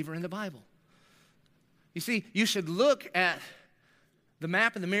every believer in the Bible. You see, you should look at the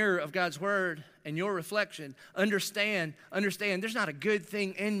map in the mirror of God's Word and your reflection, understand there's not a good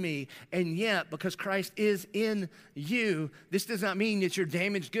thing in me, and yet because Christ is in you, this does not mean that you're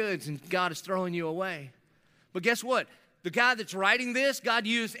damaged goods and God is throwing you away. But guess what? The guy that's writing this, God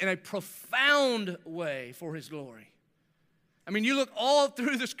used in a profound way for His glory. I mean, you look all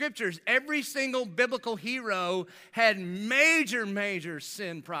through the Scriptures, every single biblical hero had major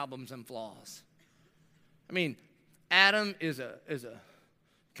sin problems and flaws. I mean, Adam is a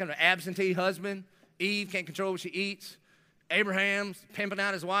kind of absentee husband. Eve can't control what she eats. Abraham's pimping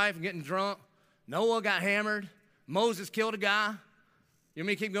out his wife and getting drunk. Noah got hammered. Moses killed a guy. You want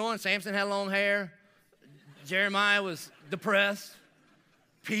me to keep going? Samson had long hair. Jeremiah was depressed.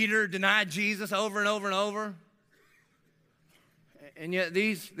 Peter denied Jesus over and over and over. And yet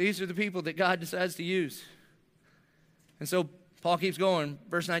these are the people that God decides to use. And so Paul keeps going,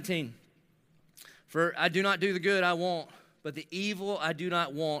 verse 19. For I do not do the good I want, but the evil I do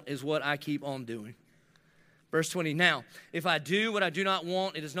not want is what I keep on doing. Verse 20, now, if I do what I do not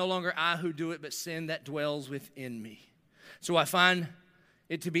want, it is no longer I who do it, but sin that dwells within me. So I find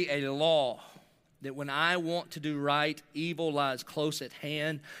it to be a law that when I want to do right, evil lies close at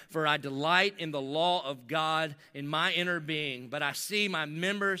hand. For I delight in the law of God in my inner being, but I see in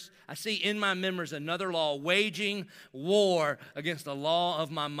my members another law waging war against the law of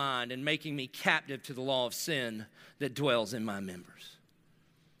my mind and making me captive to the law of sin that dwells in my members.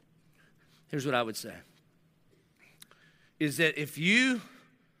 Here's what I would say, is that if you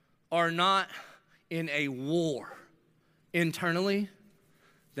are not in a war internally,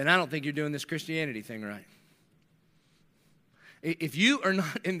 then I don't think you're doing this Christianity thing right. If you are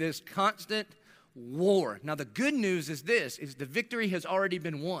not in this constant war, now the good news is this, is the victory has already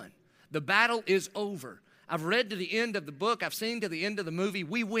been won. The battle is over. I've read to the end of the book. I've seen to the end of the movie.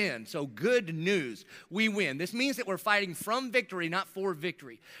 We win. So good news. We win. This means that we're fighting from victory, not for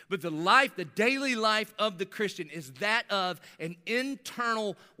victory. But the daily life of the Christian is that of an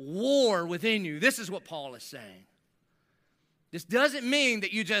internal war within you. This is what Paul is saying. This doesn't mean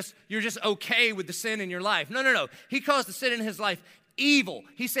that you're just okay with the sin in your life. No. He calls the sin in his life evil.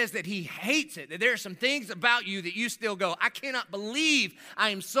 He says that he hates it, that there are some things about you that you still go, I cannot believe I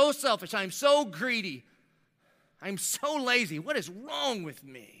am so selfish, I am so greedy, I am so lazy. What is wrong with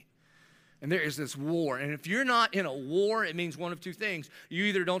me? And there is this war. And if you're not in a war, it means one of two things. You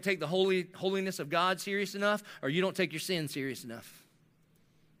either don't take the holiness of God serious enough, or you don't take your sin serious enough.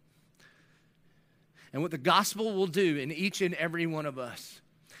 And what the gospel will do in each and every one of us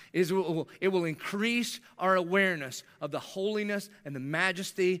is it will increase our awareness of the holiness and the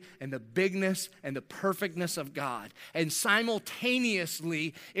majesty and the bigness and the perfectness of God. And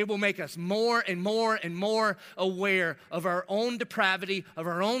simultaneously, it will make us more and more and more aware of our own depravity, of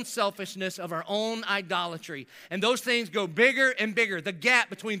our own selfishness, of our own idolatry. And those things go bigger and bigger. The gap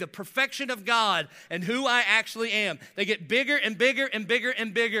between the perfection of God and who I actually am, they get bigger and bigger and bigger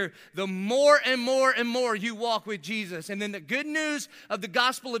and bigger the more and more and more you walk with Jesus. And then the good news of the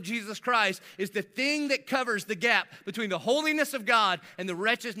gospel of Jesus Christ is the thing that covers the gap between the holiness of God and the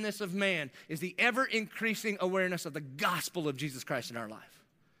wretchedness of man is the ever-increasing awareness of the gospel of Jesus Christ in our life.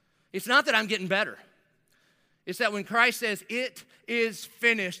 It's not that I'm getting better. It's that when Christ says, it is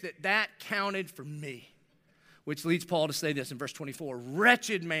finished, that counted for me. Which leads Paul to say this in verse 24,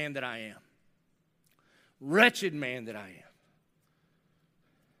 wretched man that I am. Wretched man that I am.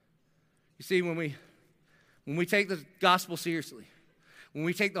 You see, when we take the gospel seriously, when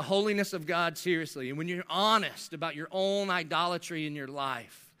we take the holiness of God seriously, and when you're honest about your own idolatry in your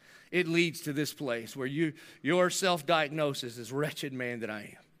life, it leads to this place where your self-diagnosis is wretched man that I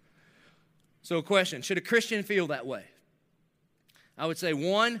am. So a question, should a Christian feel that way? I would say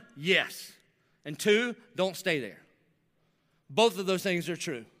 1, yes. And 2, don't stay there. Both of those things are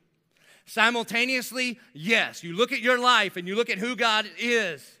true. Simultaneously, yes. You look at your life and you look at who God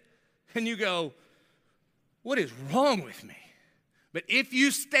is and you go, what is wrong with me? But if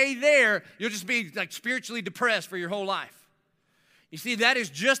you stay there, you'll just be like spiritually depressed for your whole life. You see, that is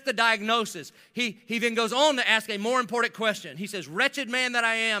just the diagnosis. He then goes on to ask a more important question. He says, wretched man that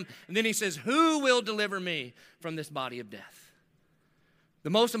I am. And then he says, who will deliver me from this body of death? The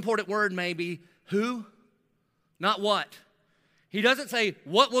most important word may be who, not what. He doesn't say,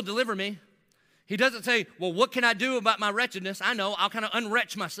 what will deliver me? He doesn't say, well, what can I do about my wretchedness? I know, I'll kind of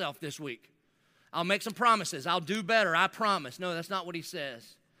unwretch myself this week. I'll make some promises. I'll do better, I promise. No, that's not what he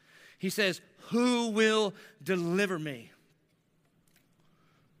says. He says, who will deliver me?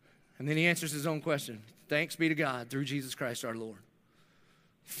 And then he answers his own question. Thanks be to God through Jesus Christ our Lord.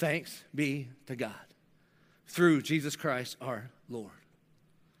 Thanks be to God through Jesus Christ our Lord.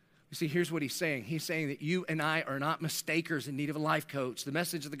 You see, here's what he's saying. He's saying that you and I are not mistakers in need of a life coach. The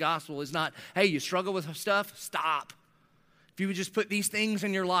message of the gospel is not, hey, you struggle with stuff? Stop. If you would just put these things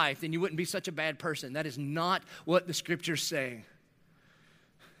in your life, then you wouldn't be such a bad person. That is not what the Scripture's saying.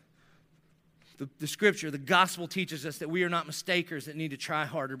 The Scripture, the gospel teaches us that we are not mistakers that need to try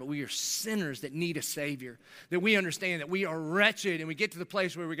harder, but we are sinners that need a Savior. That we understand that we are wretched, and we get to the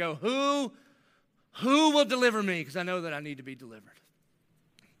place where we go, who will deliver me? Because I know that I need to be delivered.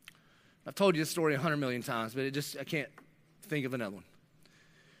 I've told you this story 100 million times, but I can't think of another one.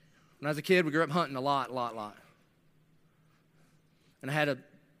 When I was a kid, we grew up hunting a lot. And I had a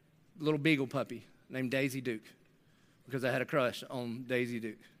little beagle puppy named Daisy Duke because I had a crush on Daisy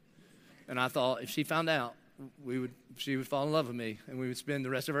Duke. And I thought if she found out, she would fall in love with me, and we would spend the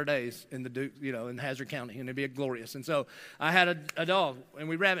rest of our days in the Duke, in Hazard County, and it'd be glorious. And so I had a dog, and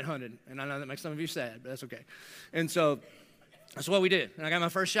we rabbit hunted. And I know that makes some of you sad, but that's okay. And so that's what we did. And I got my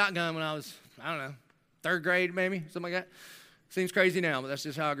first shotgun when I was, third grade maybe, something like that. Seems crazy now, but that's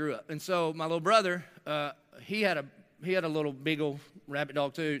just how I grew up. And so my little brother, he had a little beagle rabbit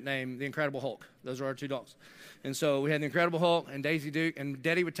dog too named the Incredible Hulk. Those are our two dogs. And so we had the Incredible Hulk and Daisy Duke, and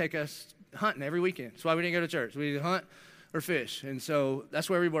Daddy would take us hunting every weekend. That's why we didn't go to church. We either hunt or fish. And so that's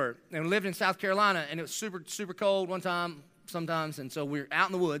where we were. And we lived in South Carolina, and it was super, super cold one time, sometimes. And so we were out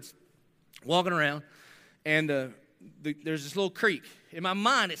in the woods, walking around, and there's this little creek. In my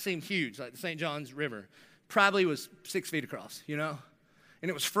mind, it seemed huge, like the St. Johns River. Probably was 6 feet across, you know? And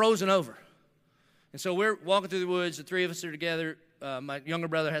it was frozen over. And so we're walking through the woods. The three of us are together. My younger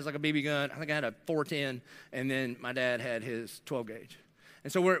brother has like a BB gun. I think I had a 410, and then my dad had his 12 gauge.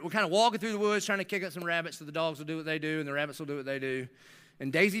 And so we're kind of walking through the woods trying to kick up some rabbits so the dogs will do what they do and the rabbits will do what they do.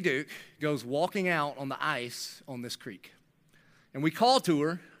 And Daisy Duke goes walking out on the ice on this creek. And we call to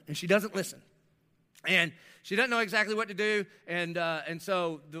her, and she doesn't listen. And she doesn't know exactly what to do. And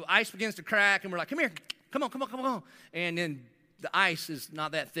so the ice begins to crack, and we're like, come here, come on. And then the ice is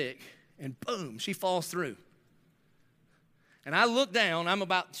not that thick. And boom, she falls through. And I look down,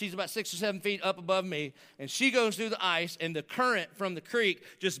 she's about 6 or 7 feet up above me, and she goes through the ice, and the current from the creek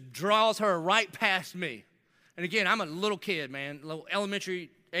just draws her right past me. And again, I'm a little kid, man, a little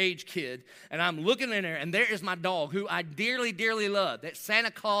elementary age kid, and I'm looking in there, and there is my dog, who I dearly, dearly love, that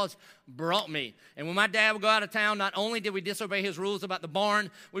Santa Claus brought me. And when my dad would go out of town, not only did we disobey his rules about the barn,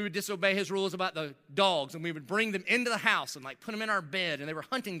 we would disobey his rules about the dogs, and we would bring them into the house and like put them in our bed, and they were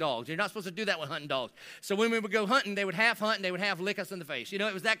hunting dogs. You're not supposed to do that with hunting dogs. So when we would go hunting, they would half hunt, and they would half lick us in the face. You know,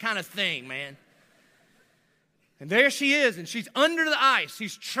 it was that kind of thing, man. And there she is, and she's under the ice.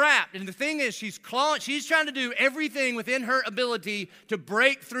 She's trapped. And the thing is, she's clawing. She's trying to do everything within her ability to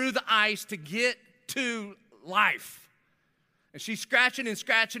break through the ice to get to life. And she's scratching and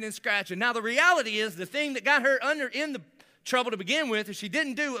scratching and scratching. Now, the reality is, the thing that got her in the trouble to begin with is she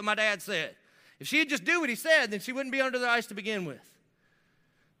didn't do what my dad said. If she had just do what he said, then she wouldn't be under the ice to begin with.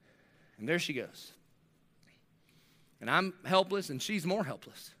 And there she goes. And I'm helpless, and she's more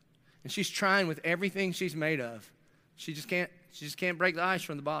helpless. And she's trying with everything she's made of. She just can't break the ice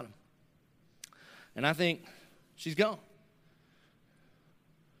from the bottom. And I think she's gone.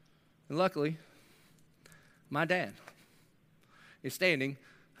 And luckily, my dad is standing,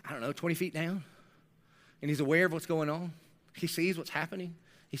 20 feet down. And he's aware of what's going on. He sees what's happening.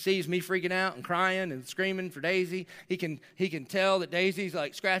 He sees me freaking out and crying and screaming for Daisy. He can tell that Daisy's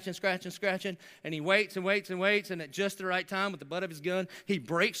like scratching. And he waits, and at just the right time with the butt of his gun, he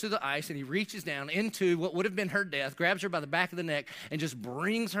breaks through the ice and he reaches down into what would have been her death, grabs her by the back of the neck, and just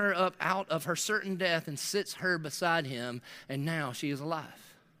brings her up out of her certain death and sits her beside him. And now she is alive.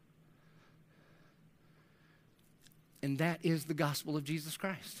 And that is the gospel of Jesus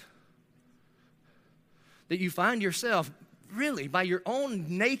Christ. That you find yourself really by your own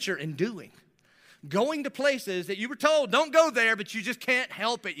nature and doing, going to places that you were told, don't go there, but you just can't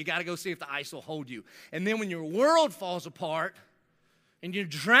help it. You got to go see if the ice will hold you. And then when your world falls apart and you're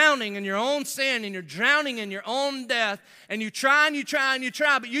drowning in your own sin and you're drowning in your own death, and you try,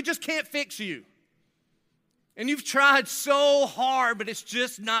 but you just can't fix you. And you've tried so hard, but it's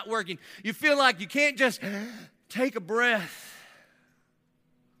just not working. You feel like you can't just take a breath.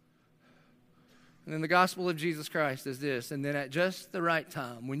 And then the gospel of Jesus Christ is this: and then at just the right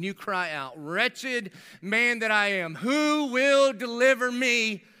time, when you cry out, wretched man that I am, who will deliver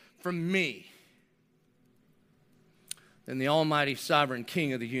me from me? Then the almighty sovereign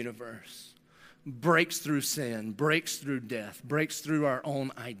King of the universe breaks through sin, breaks through death, breaks through our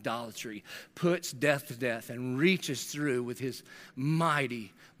own idolatry, puts death to death, and reaches through with his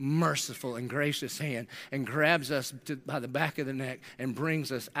mighty, merciful, and gracious hand and grabs us by the back of the neck and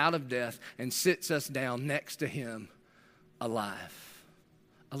brings us out of death and sits us down next to him alive.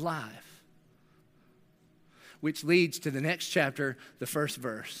 Alive. Which leads to the next chapter, the first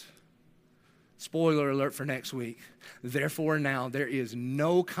verse. Spoiler alert for next week. Therefore now there is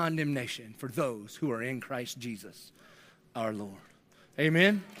no condemnation for those who are in Christ Jesus, our Lord.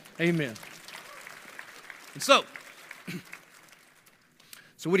 Amen? Amen. And so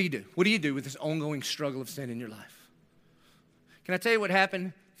what do you do? What do you do with this ongoing struggle of sin in your life? Can I tell you what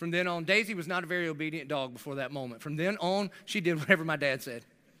happened from then on? Daisy was not a very obedient dog before that moment. From then on, she did whatever my dad said.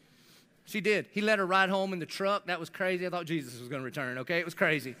 She did. He let her ride home in the truck. That was crazy. I thought Jesus was going to return, okay? It was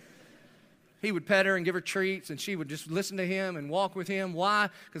crazy. He would pet her and give her treats, and she would just listen to him and walk with him. Why?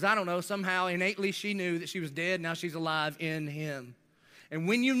 Because I don't know, somehow innately she knew that she was dead. Now she's alive in him. And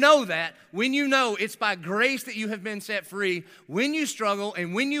when you know that, when you know it's by grace that you have been set free, when you struggle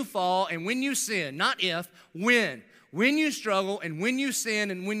and when you fall and when you sin, not if, when you struggle and when you sin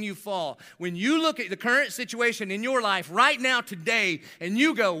and when you fall, when you look at the current situation in your life right now today and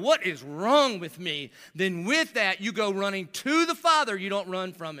you go, what is wrong with me? Then with that, you go running to the Father. You don't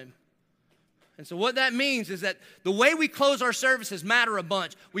run from him. And so what that means is that the way we close our services matter a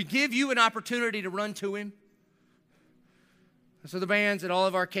bunch. We give you an opportunity to run to him. So the bands at all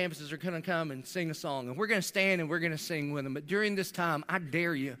of our campuses are going to come and sing a song. And we're going to stand and we're going to sing with them. But during this time, I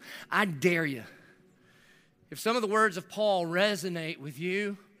dare you. If some of the words of Paul resonate with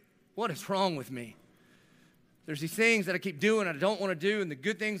you, what is wrong with me? There's these things that I keep doing I don't want to do, and the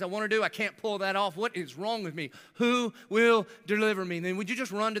good things I want to do, I can't pull that off. What is wrong with me? Who will deliver me? And then would you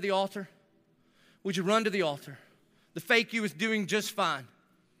just run to the altar? Would you run to the altar? The fake you is doing just fine.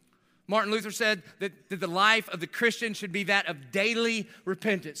 Martin Luther said that the life of the Christian should be that of daily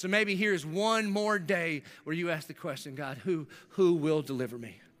repentance. So maybe here's one more day where you ask the question, God, who will deliver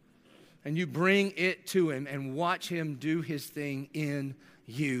me? And you bring it to him and watch him do his thing in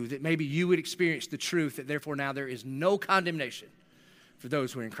you, that maybe you would experience the truth that therefore now there is no condemnation for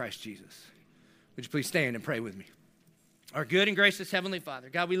those who are in Christ Jesus. Would you please stand and pray with me? Our good and gracious Heavenly Father,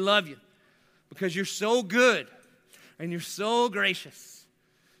 God, we love you because you're so good and you're so gracious.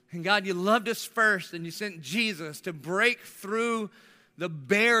 And God, you loved us first and you sent Jesus to break through the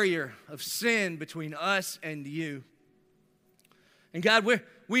barrier of sin between us and you. And God,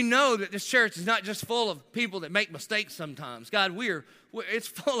 we know that this church is not just full of people that make mistakes sometimes. God, it's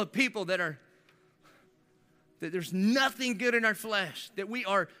full of people that there's nothing good in our flesh, that we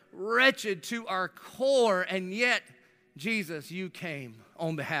are wretched to our core, and yet, Jesus, you came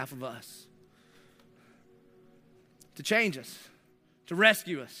on behalf of us to change us, to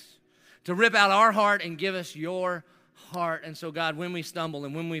rescue us, to rip out our heart and give us your heart. And so, God, when we stumble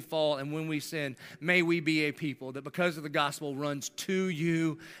and when we fall and when we sin, may we be a people that because of the gospel runs to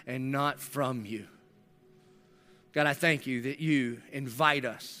you and not from you. God, I thank you that you invite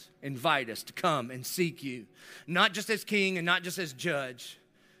us to come and seek you, not just as king and not just as judge,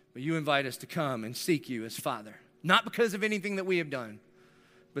 but you invite us to come and seek you as Father, not because of anything that we have done,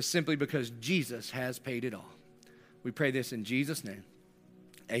 but simply because Jesus has paid it all. We pray this in Jesus' name.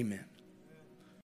 Amen.